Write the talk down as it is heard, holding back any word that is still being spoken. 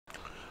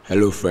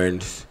Hello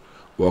friends,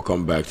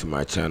 welcome back to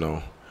my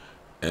channel,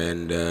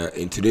 and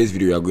in today's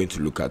video we are going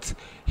to look at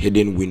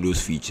hidden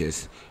Windows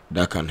features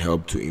that can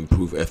help to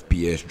improve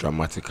FPS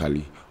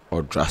dramatically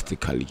or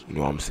drastically. You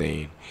know what I'm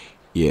saying?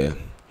 Yeah.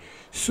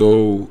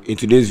 So in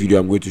today's video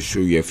I'm going to show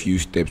you a few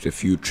steps, a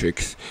few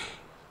tricks,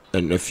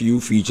 and a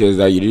few features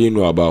that you didn't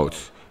know about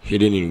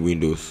hidden in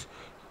Windows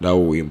that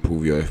will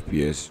improve your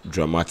FPS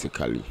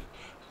dramatically.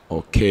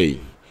 Okay,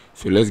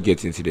 so let's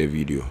get into the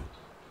video.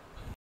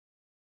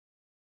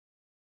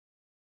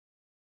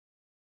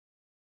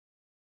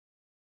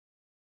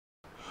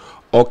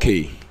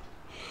 Okay,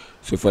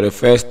 so for the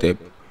first step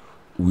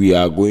we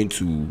are going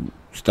to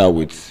start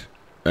with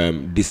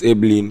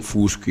disabling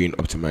full screen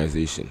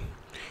optimization.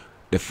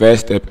 The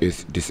first step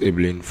is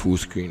disabling full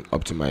screen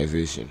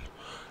optimization.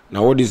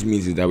 Now what this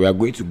means is that we are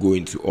going to go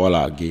into all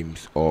our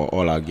games or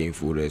all our game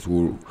folders.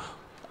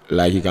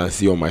 Like you can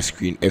see on my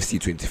screen,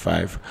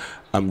 FC25.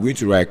 I'm going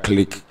to right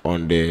click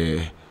on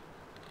the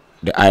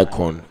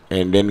icon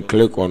and then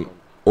click on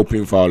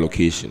open file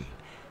location.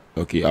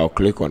 Okay, I'll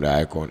click on the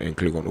icon and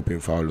click on open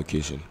file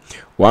location.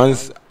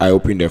 Once I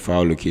open the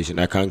file location,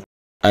 I can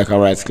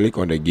right click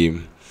on the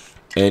game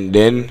and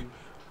then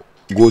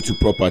go to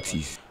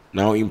properties.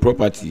 Now in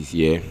properties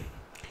here,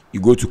 you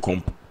go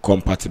to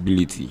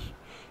compatibility.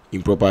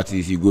 In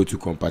properties you go to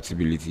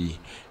compatibility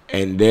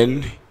and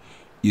then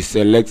you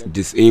select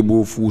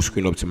disable full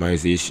screen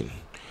optimization.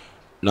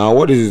 Now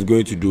what this is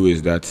going to do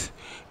is that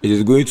it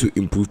is going to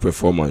improve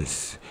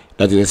performance.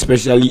 That is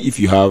especially if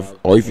you have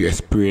or if you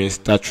experience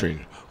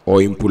stuttering or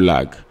input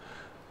lag.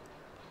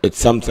 It's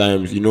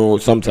sometimes, if you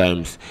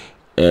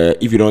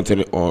don't turn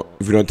it on,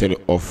 if you don't turn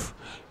it off,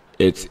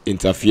 it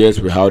interferes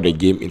with how the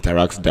game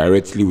interacts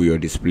directly with your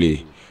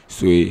display.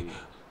 So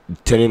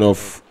turning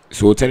off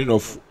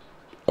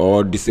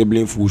or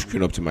disabling full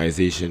screen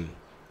optimization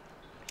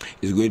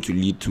is going to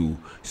lead to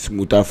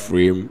smoother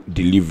frame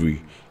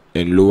delivery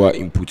and lower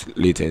input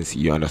latency.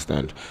 You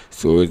understand?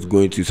 So it's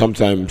going to,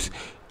 sometimes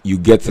you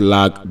get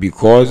lag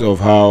because of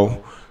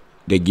how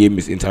the game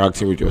is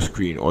interacting with your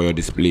screen or your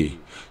display.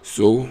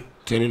 So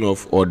turning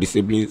off or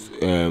disabling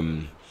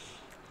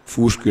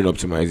full screen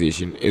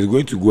optimization is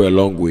going to go a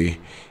long way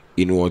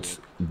in what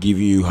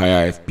giving you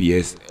higher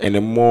FPS and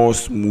a more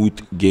smooth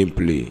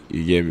gameplay.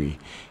 You get me?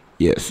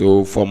 Yeah.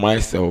 So for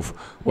myself,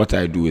 what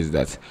I do is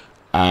that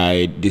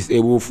I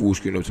disable full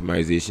screen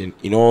optimization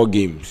in all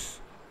games.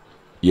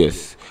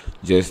 Yes,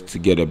 just to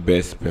get the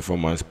best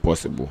performance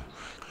possible.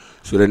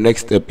 So the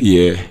next step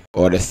here,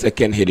 or the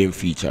second hidden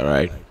feature,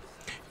 right,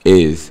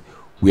 is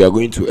we are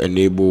going to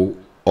enable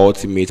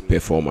ultimate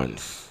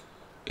performance.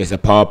 It's a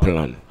power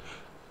plan.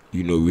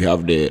 We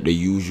have the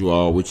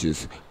usual, which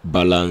is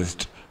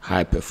balanced,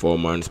 high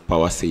performance,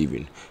 power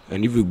saving.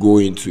 And if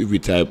we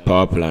type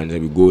power plans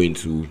and we go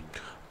into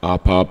our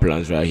power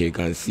plans right here, you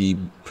can see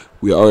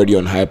we are already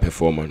on high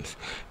performance.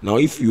 Now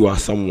if you are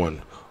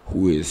someone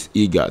who is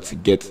eager to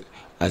get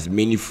as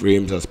many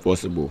frames as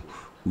possible,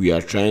 we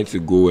are trying to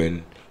go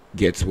and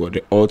get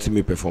the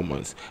ultimate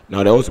performance.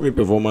 Now the ultimate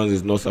performance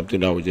is not something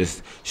that will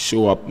just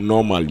show up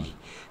normally,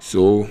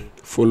 so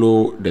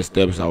follow the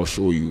steps I'll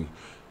show you.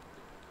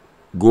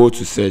 Go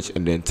to search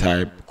and then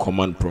type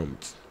command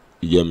prompt.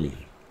 You get me?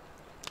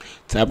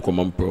 Type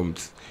command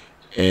prompt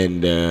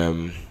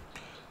and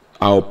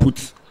I'll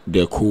put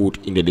the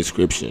code in the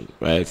description.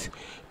 Right,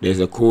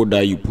 there's a code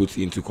that you put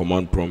into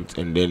command prompt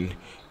and then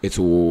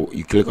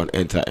you click on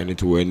enter and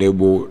it will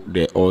enable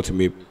the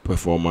ultimate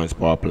performance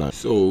power plan.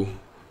 So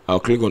I'll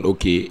click on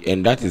OK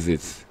and that is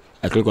it.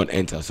 I click on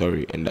enter,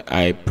 sorry, and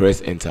I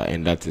press enter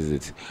and that is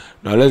it.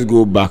 Now let's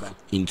go back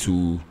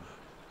into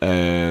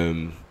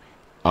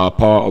our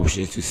power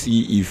options to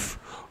see if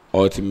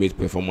ultimate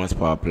performance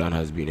power plan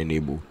has been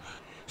enabled.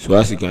 So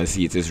as you can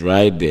see, it is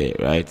right there,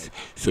 right?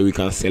 So we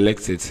can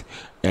select it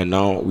and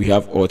now we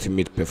have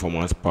ultimate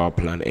performance power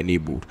plan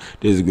enabled.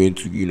 This is going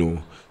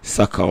to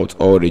suck out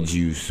all the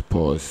juice.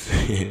 Pause.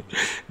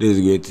 This is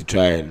going to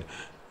try and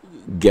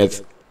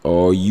get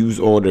or use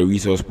all the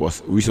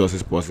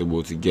resources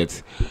possible to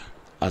get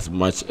as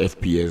much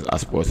FPS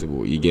as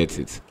possible. You get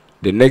it?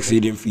 The next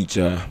hidden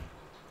feature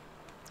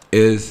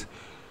is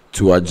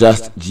to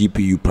adjust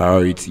GPU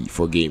priority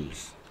for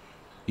games.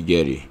 You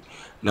get it?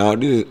 Now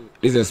this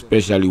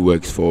especially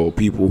works for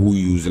people who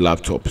use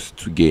laptops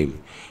to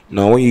game.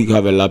 Now when you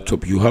have a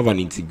laptop, you have an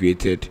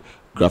integrated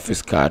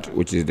graphics card,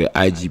 which is the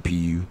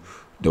iGPU,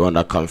 the one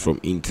that comes from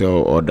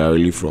Intel or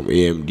directly from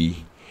AMD,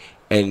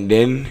 and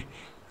then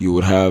you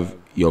would have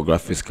your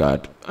graphics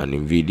card, an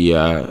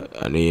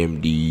NVIDIA, an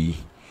AMD,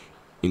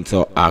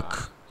 Intel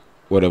Arc,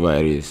 whatever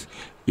it is,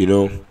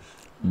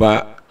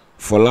 but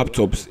for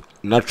laptops,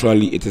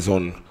 naturally it is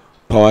on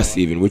power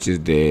saving, which is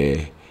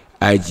the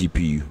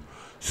iGPU.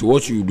 So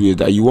what you do is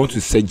that you want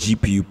to set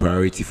GPU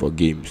priority for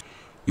games.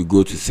 You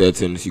go to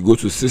settings, you go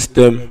to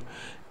system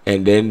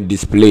and then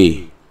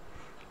display,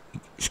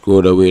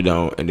 scroll the way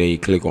down and then you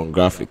click on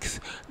graphics.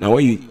 Now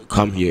when you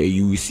come here,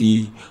 you will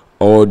see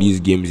all these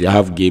games. You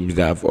have games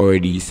that I've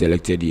already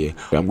selected here.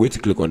 I'm going to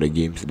click on the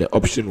games, the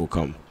option will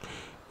come,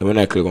 and when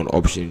I click on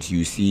options,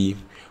 you see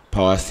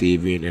power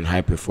saving and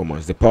high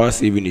performance. The power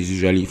saving is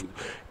usually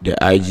the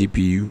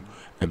iGPU,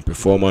 and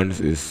performance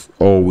is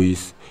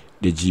always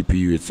the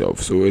GPU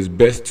itself. So it's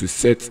best to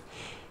set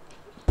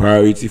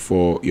priority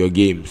for your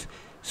games.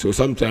 So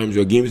sometimes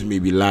your games may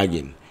be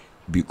lagging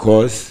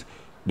because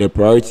the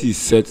priority is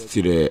set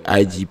to the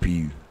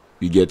iGPU.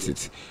 You get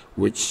it,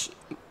 which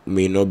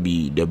may not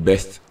be the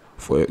best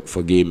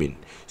for gaming.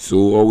 So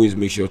always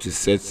make sure to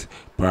set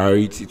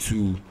priority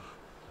to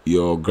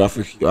your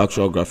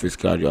actual graphics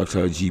card, your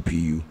actual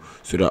GPU,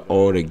 so that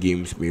all the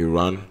games may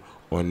run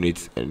on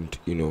it, and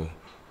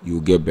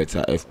you get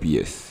better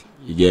FPS.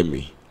 You get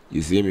me?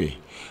 You see me?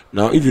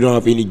 Now, if you don't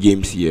have any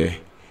games here,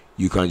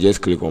 you can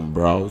just click on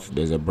browse.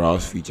 There's a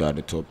browse feature at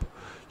the top.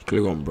 You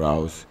click on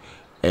browse,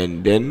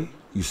 and then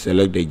you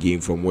select the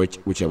game from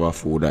whichever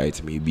folder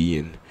it may be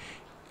in,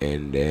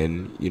 and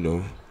then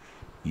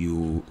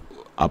you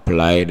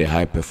apply the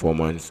high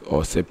performance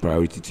or set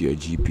priority to your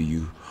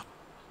GPU.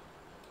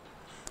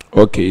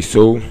 Okay,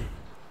 so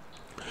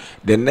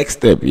the next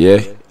step,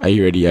 are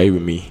you ready? Are you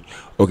with me?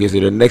 Okay, so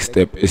the next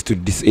step is to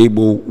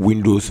disable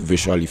Windows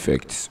visual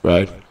effects,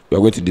 right? We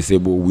are going to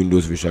disable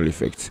Windows visual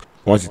effects.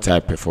 Once you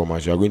type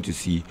performance, you are going to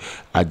see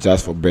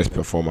adjust for best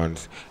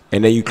performance,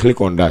 and then you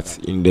click on that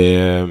in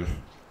the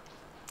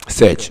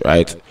search,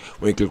 right?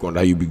 When you click on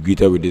that, you'll be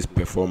greeted with this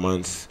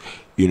performance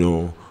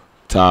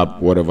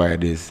tab, whatever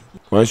it is.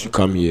 Once you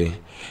come here,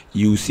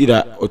 you see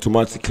that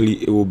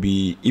automatically it will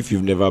be, if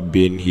you've never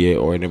been here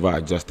or never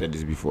adjusted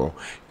this before,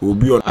 it will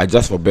be on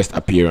adjust for best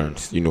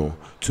appearance,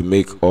 to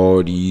make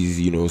all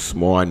these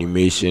small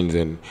animations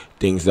and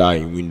things that are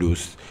in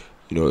Windows,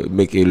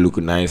 make it look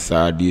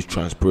nicer, these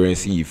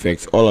transparency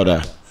effects, all of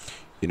that,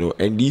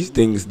 and these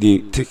things, they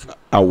take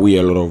away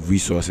a lot of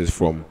resources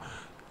from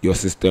your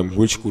system,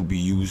 which could be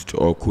used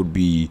or could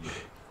be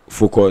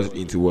focused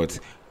into what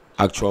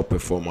actual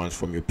performance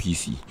from your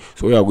PC.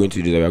 So we are going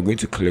to do that. We are going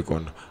to click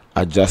on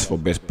adjust for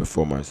best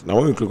performance. Now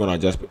when we click on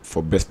adjust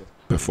for best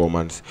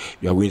performance,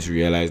 you are going to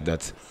realize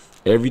that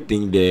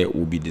everything there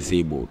will be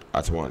disabled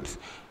at once,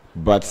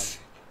 but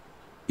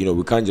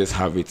we can't just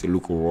have it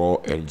look raw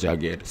and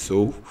jagged.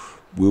 So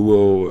we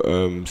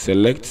will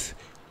select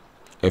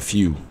a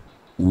few.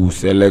 We'll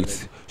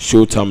select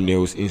show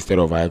thumbnails instead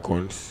of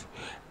icons,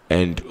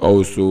 and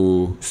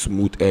also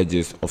smooth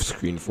edges of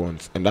screen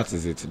fonts, and that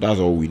is it. That's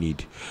all we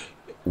need.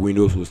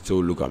 Windows will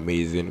still look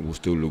amazing, will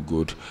still look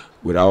good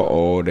without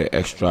all the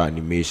extra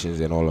animations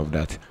and all of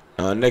that.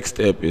 Our next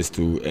step is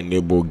to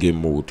enable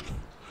game mode.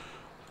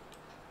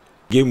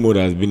 Game mode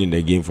has been in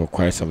the game for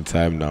quite some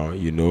time now,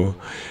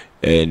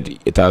 and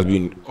it has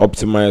been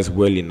optimized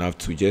well enough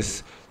to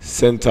just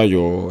center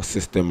your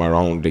system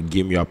around the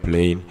game you are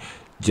playing,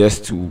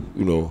 just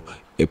to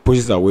it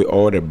pushes away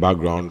all the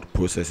background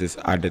processes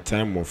at the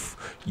time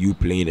of you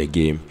playing the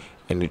game,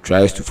 and it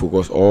tries to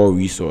focus all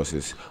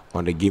resources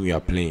on the game you are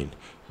playing.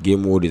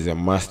 Game mode is a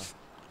must,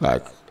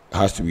 like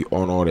has to be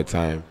on all the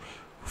time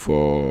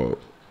for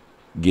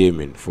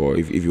gaming. For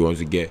if you want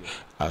to get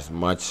as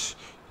much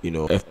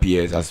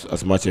FPS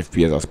as much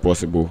FPS as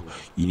possible,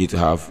 you need to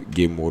have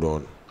game mode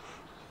on.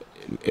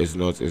 It's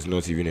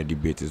not even a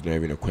debate, it's not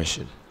even a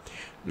question.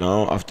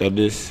 Now after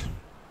this,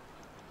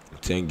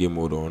 turn game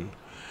mode on,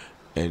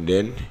 and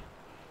then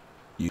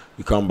you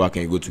come back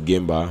and you go to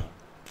game bar,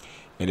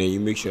 and then you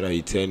make sure that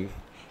you turn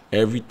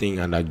everything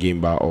under game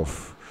bar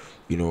off.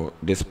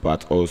 This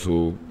part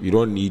also, we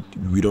don't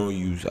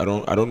use, I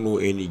don't know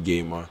any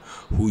gamer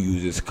who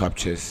uses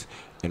captures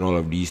and all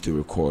of these to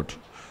record,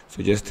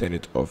 so just turn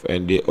it off.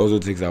 And it also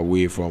takes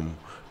away from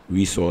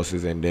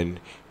resources and then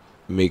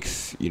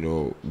makes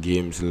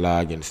games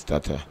lag and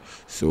stutter.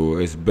 So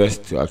it's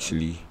best to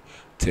actually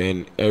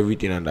turn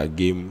everything under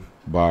game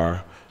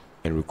bar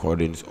and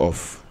recordings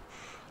off.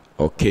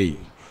 Okay,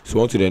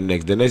 so on to the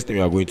next thing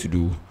we are going to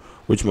do,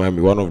 which might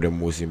be one of the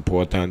most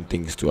important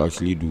things to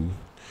actually do,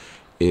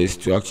 is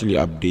to actually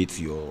update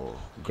your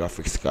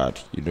graphics card,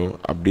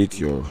 update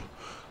your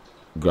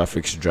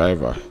graphics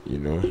driver.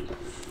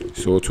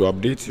 So to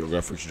update your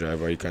graphics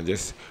driver, you can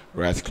just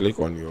right click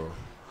on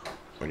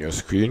your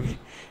screen,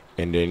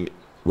 and then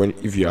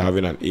if you're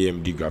having an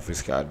AMD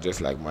graphics card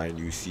just like mine,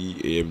 you see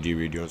AMD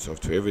Radeon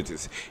software. If it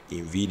is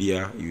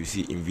NVIDIA, you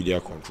see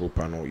NVIDIA control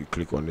panel, you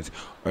click on it,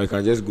 or you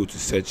can just go to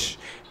search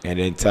and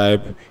then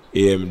type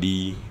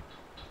AMD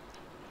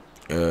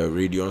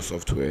Radeon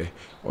software,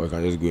 or you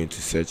can just go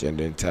into search and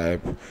then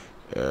type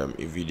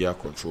NVIDIA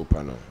control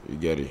panel. You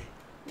get it?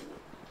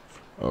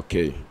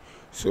 Okay,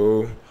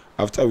 so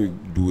after we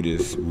do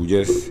this, we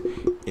just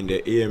in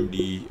the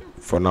AMD,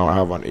 for now I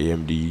have an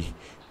AMD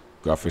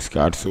graphics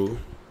card, so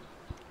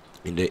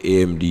in the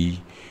AMD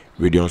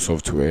Radeon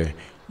software,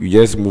 you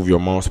just move your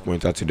mouse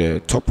pointer to the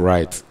top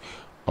right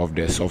of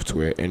the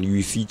software, and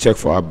you see check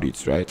for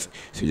updates, right?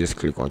 So you just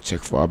click on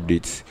check for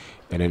updates,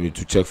 and then you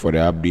to check for the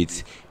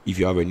updates. If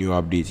you have a new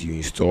update, you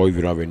install. If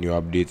you don't have a new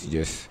update, you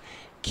just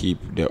keep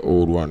the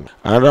old one.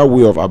 Another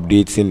way of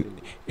updating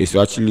is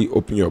to actually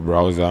open your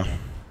browser,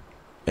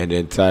 and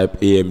then type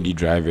AMD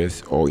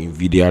drivers or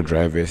NVIDIA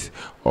drivers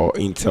or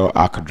Intel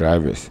Arc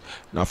drivers.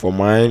 Now for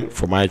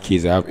my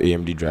case, I have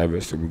AMD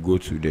drivers, so we go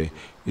to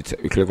we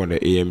click on the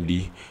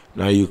AMD.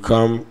 Now you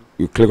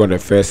click on the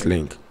first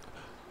link.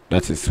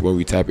 That is when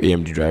we type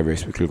AMD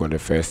drivers, we click on the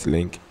first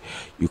link.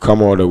 You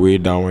come all the way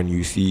down and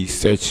you see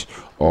search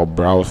or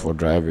browse for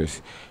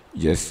drivers.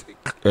 You just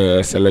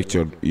select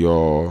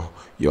your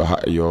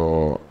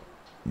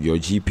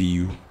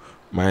GPU.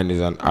 Mine is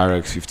an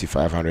RX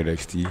 5500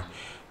 XT.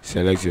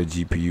 Select your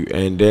GPU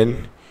and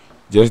then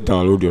just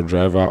download your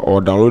driver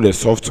or download the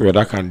software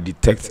that can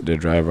detect the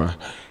driver,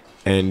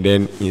 and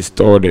then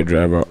install the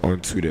driver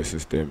onto the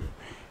system.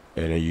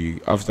 And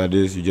then after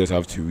this, you just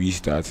have to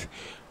restart.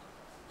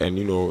 And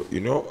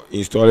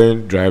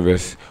installing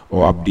drivers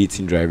or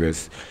updating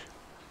drivers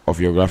of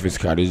your graphics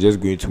card is just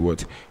going to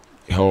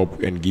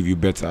help and give you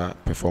better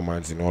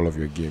performance in all of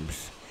your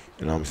games.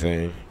 You know what I'm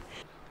saying?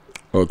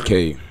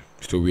 Okay,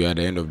 so we are at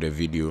the end of the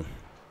video.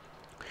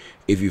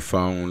 If you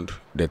found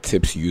the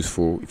tips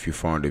useful, if you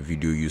found the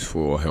video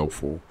useful or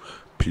helpful,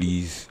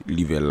 please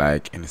leave a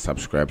like and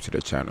subscribe to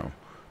the channel.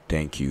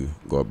 Thank you.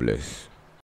 God bless.